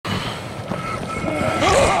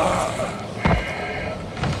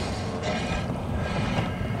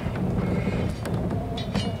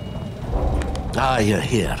Ah, you're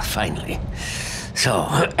here, finally. So,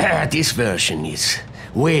 this version is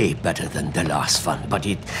way better than the last one, but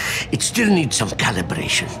it still needs some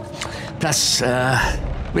calibration. Plus,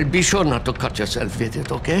 well, be sure not to cut yourself with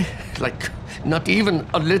it, okay? Like, not even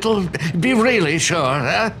a little. Be really sure,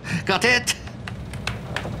 huh? Got it?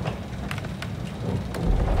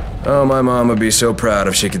 Oh, my mom would be so proud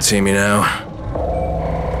if she could see me now.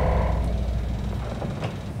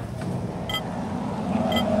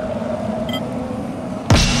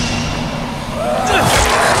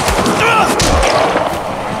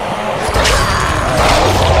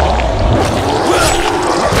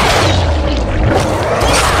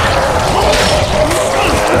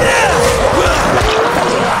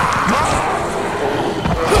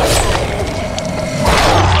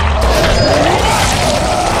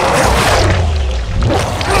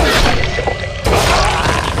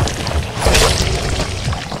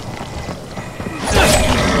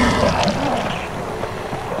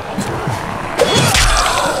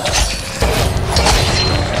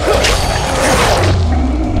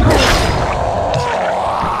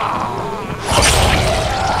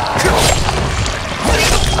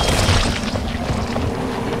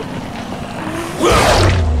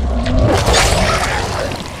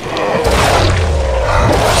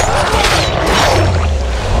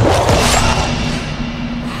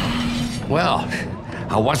 Well,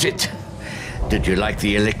 how was it? Did you like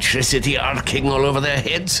the electricity arcing all over their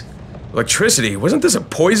heads? Electricity? Wasn't this a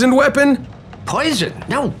poisoned weapon? Poison?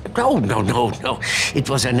 No. It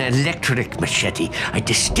was an electric machete. I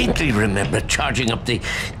distinctly remember charging up the...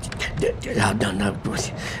 No.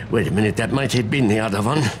 Wait a minute, that might have been the other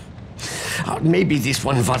one. Maybe this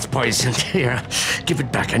one was poisoned. Here, give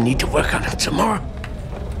it back. I need to work on it some more.